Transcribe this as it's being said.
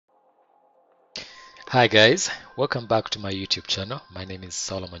Hi guys, welcome back to my YouTube channel. My name is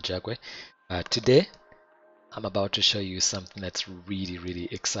Solomon Jagwe. Today I'm about to show you something that's really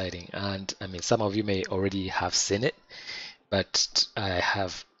exciting, and I mean some of you may already have seen it, but I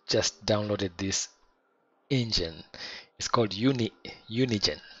have just downloaded this engine. It's called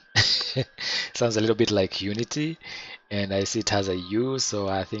UNIGINE. Sounds a little bit like Unity, and I see it has a U, so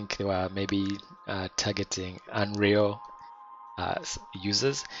I think they were maybe targeting Unreal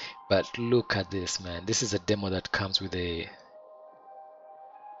users. But look at this, man. This is a demo that comes with the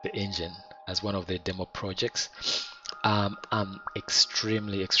engine as one of the demo projects. I'm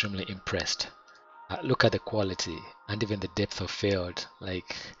extremely impressed. Look at the quality and even the depth of field.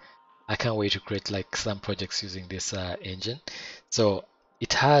 Like, I can't wait to create like some projects using this engine. So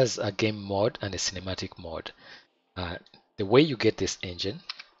it has a game mode and a cinematic mode. The way you get this engine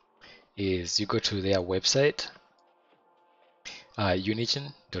is you go to their website,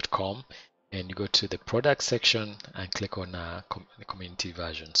 unigine.com, and you go to the product section and click on the community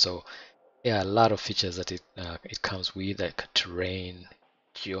version. So yeah, a lot of features that it comes with, like terrain,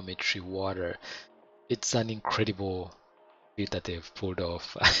 geometry, water. It's an incredible bit that they've pulled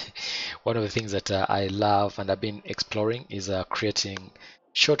off. One of the things that I love and I've been exploring is creating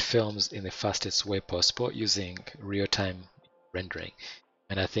short films in the fastest way possible using real-time rendering.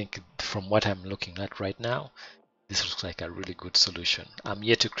 And I think from what I'm looking at right now, this looks like a really good solution. I'm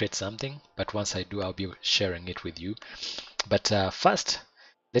yet to create something, but once I do, I'll be sharing it with you. But first,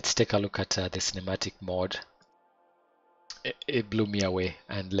 let's take a look at the cinematic mode. It blew me away,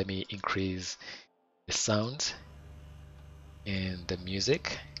 and let me increase the sound and the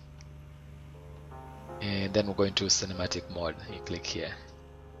music. And then we're going to cinematic mode. You click here.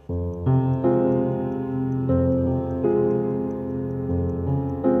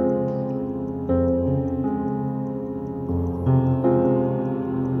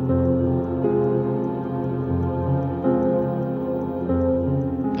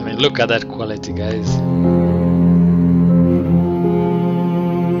 Look at that quality, guys.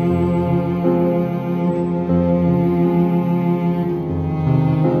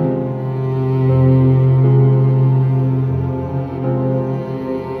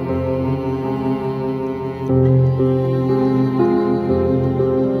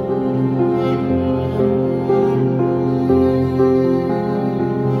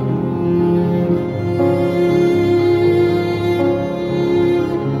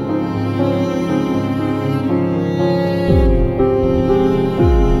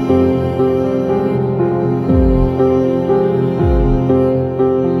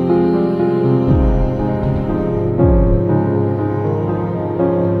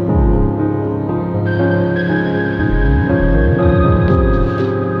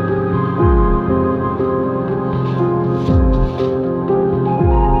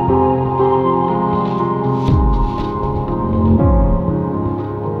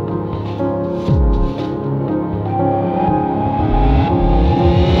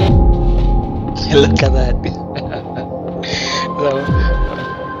 Look at that. So,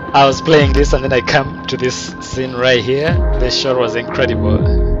 I was playing this and then I come to this scene right here. The shot was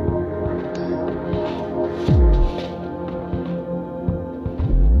incredible.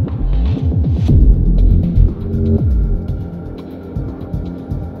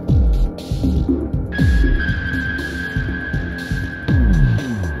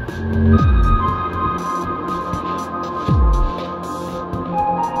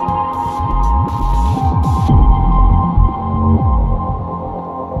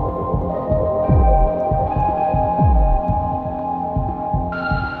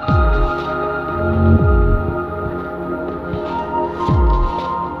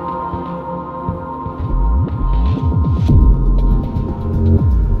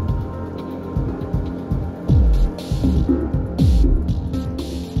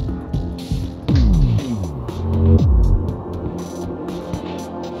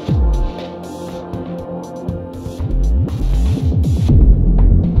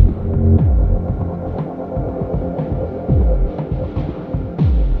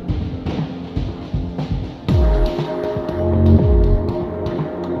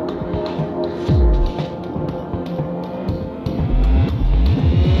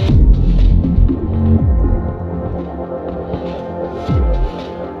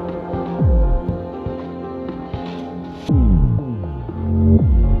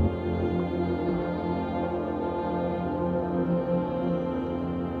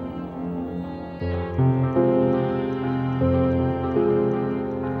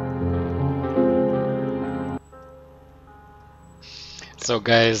 So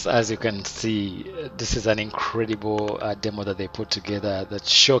guys, as you can see, this is an incredible demo that they put together that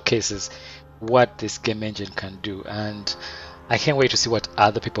showcases what this game engine can do, and I can't wait to see what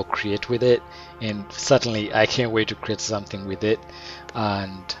other people create with it. And certainly I can't wait to create something with it.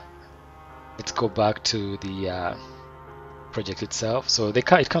 And let's go back to the project itself. So it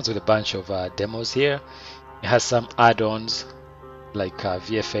comes with a bunch of demos here. It has some add-ons like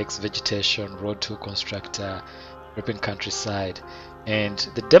VFX, vegetation, road tool constructor, European countryside, and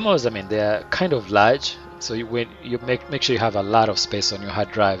the demos. I mean, they're kind of large, so when you make sure you have a lot of space on your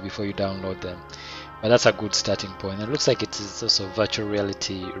hard drive before you download them. But that's a good starting point. And it looks like it is also virtual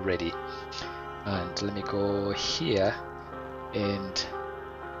reality ready. And let me go here and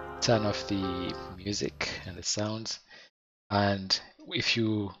turn off the music and the sounds. And if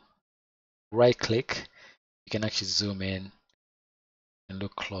you right click, you can actually zoom in and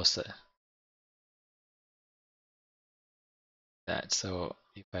look closer. That so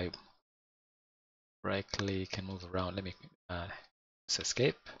if I right click and move around, let me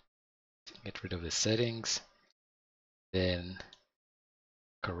escape, get rid of the settings, then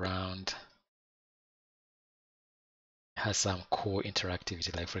look around. It has some cool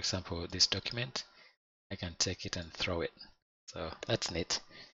interactivity, like for example this document, I can take it and throw it, so that's neat.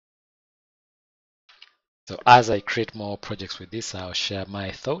 So as I create more projects with this, I'll share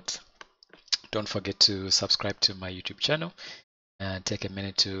my thoughts. Don't forget to subscribe to my YouTube channel and take a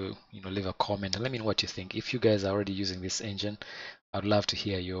minute to leave a comment and let me know what you think. If you guys are already using this engine, I'd love to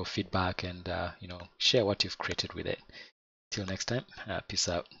hear your feedback and share what you've created with it. Till next time, peace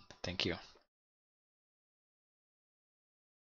out. Thank you.